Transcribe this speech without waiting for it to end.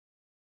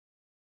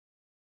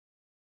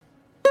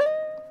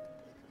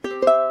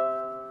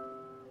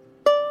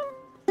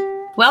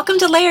Welcome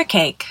to Layer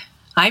Cake.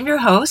 I'm your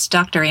host,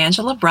 Dr.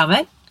 Angela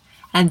Brummett,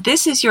 and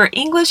this is your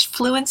English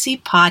Fluency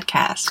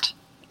Podcast.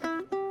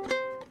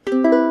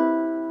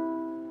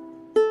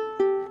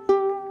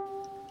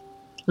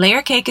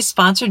 Layer Cake is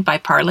sponsored by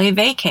Parlez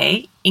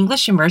Vacay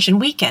English Immersion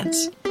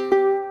Weekends.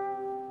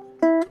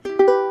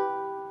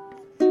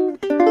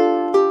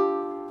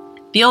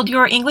 Build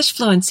your English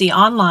fluency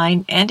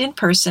online and in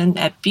person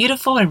at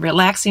beautiful and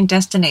relaxing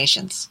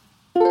destinations.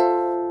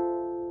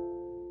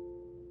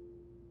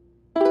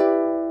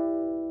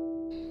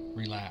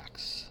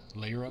 Relax.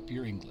 Layer up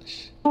your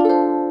English.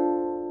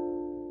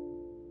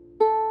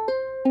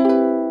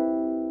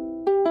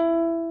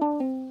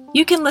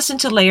 You can listen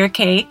to Layer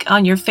Cake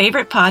on your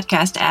favorite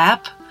podcast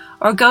app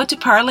or go to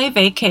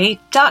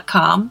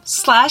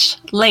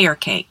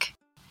parlezvacay.com/layercake,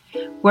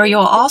 where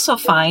you'll also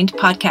find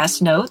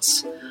podcast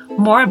notes,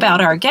 more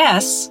about our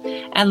guests,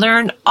 and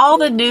learn all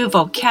the new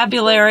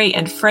vocabulary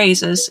and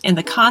phrases in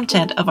the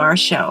content of our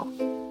show.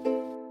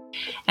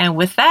 And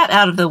with that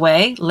out of the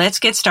way, let's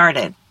get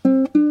started.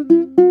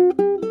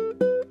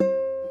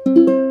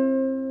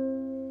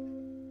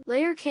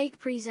 Layer Cake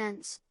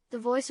presents The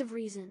Voice of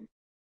Reason.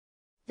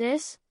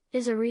 This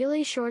is a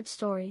really short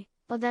story,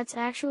 but that's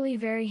actually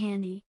very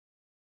handy,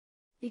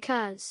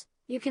 because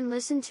you can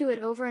listen to it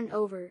over and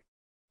over,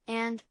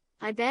 and,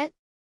 I bet,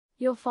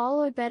 you'll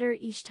follow it better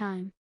each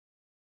time.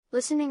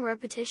 Listening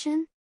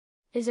repetition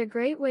is a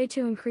great way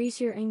to increase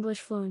your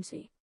English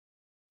fluency.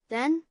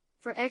 Then,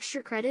 for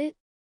extra credit,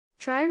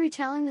 try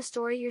retelling the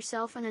story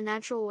yourself in a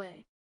natural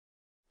way.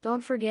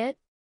 Don't forget,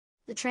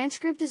 the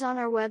transcript is on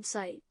our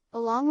website,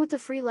 along with the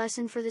free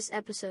lesson for this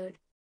episode.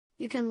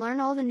 You can learn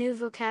all the new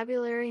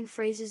vocabulary and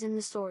phrases in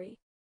the story.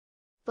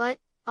 But,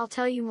 I'll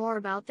tell you more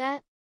about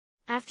that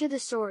after the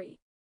story.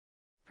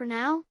 For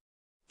now,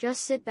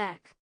 just sit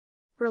back,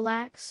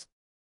 relax,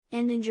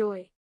 and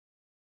enjoy.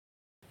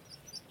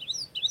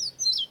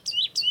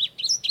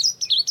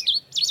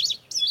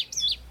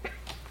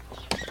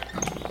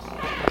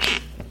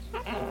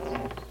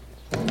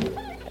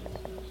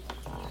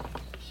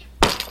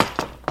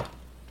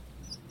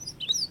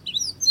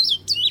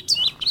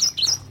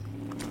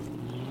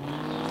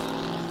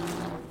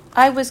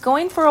 I was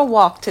going for a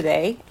walk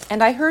today,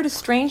 and I heard a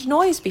strange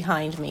noise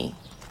behind me.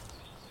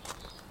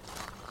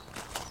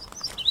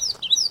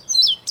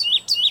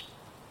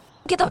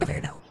 Get over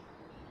there now.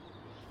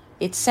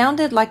 It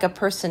sounded like a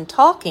person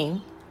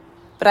talking,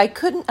 but I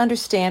couldn't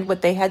understand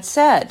what they had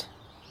said.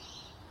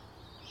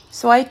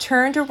 So I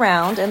turned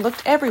around and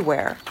looked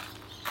everywhere,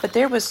 but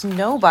there was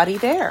nobody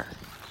there.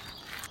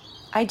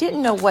 I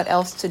didn't know what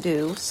else to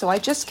do, so I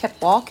just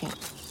kept walking.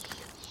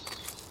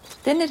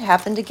 Then it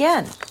happened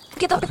again.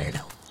 Get over there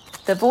now.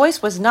 The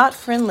voice was not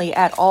friendly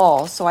at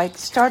all, so I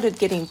started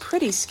getting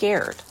pretty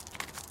scared.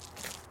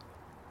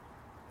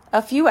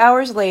 A few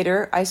hours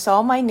later, I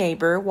saw my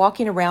neighbor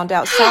walking around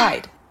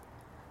outside,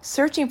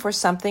 searching for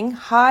something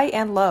high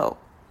and low.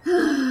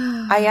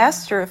 I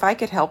asked her if I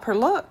could help her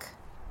look.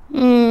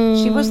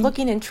 She was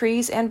looking in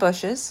trees and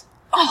bushes,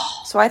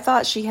 so I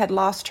thought she had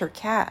lost her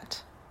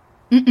cat.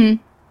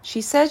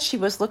 She said she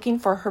was looking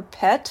for her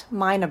pet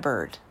mynah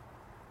bird.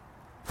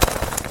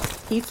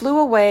 He flew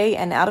away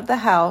and out of the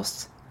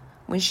house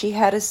when she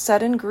had a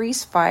sudden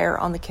grease fire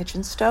on the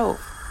kitchen stove.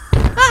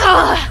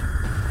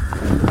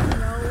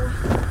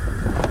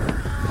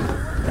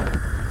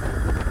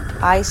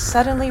 I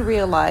suddenly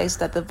realized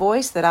that the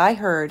voice that I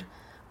heard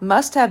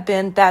must have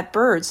been that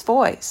bird's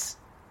voice.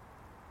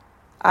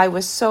 I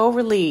was so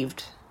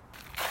relieved.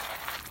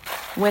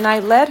 When I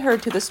led her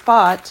to the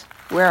spot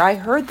where I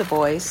heard the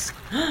voice,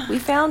 we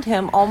found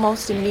him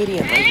almost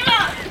immediately.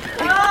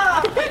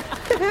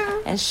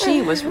 And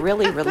she was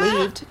really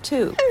relieved,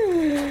 too.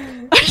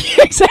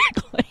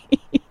 Exactly.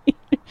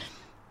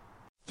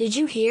 Did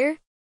you hear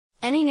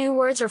any new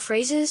words or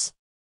phrases?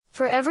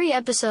 For every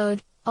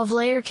episode of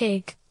Layer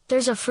Cake,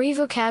 there's a free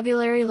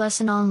vocabulary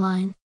lesson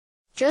online.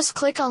 Just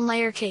click on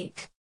Layer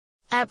Cake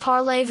at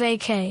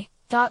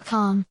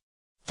parlezvacay.com.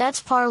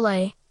 That's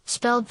Parlez,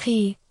 spelled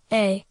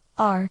P-A-R-L-A-Y,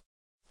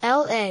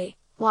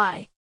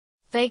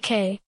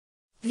 Vacay,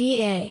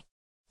 V-A-C-A-Y.com.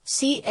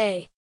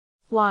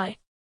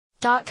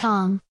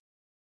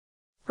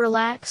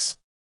 Relax.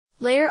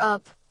 Layer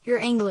up your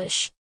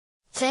English.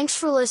 Thanks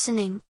for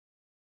listening.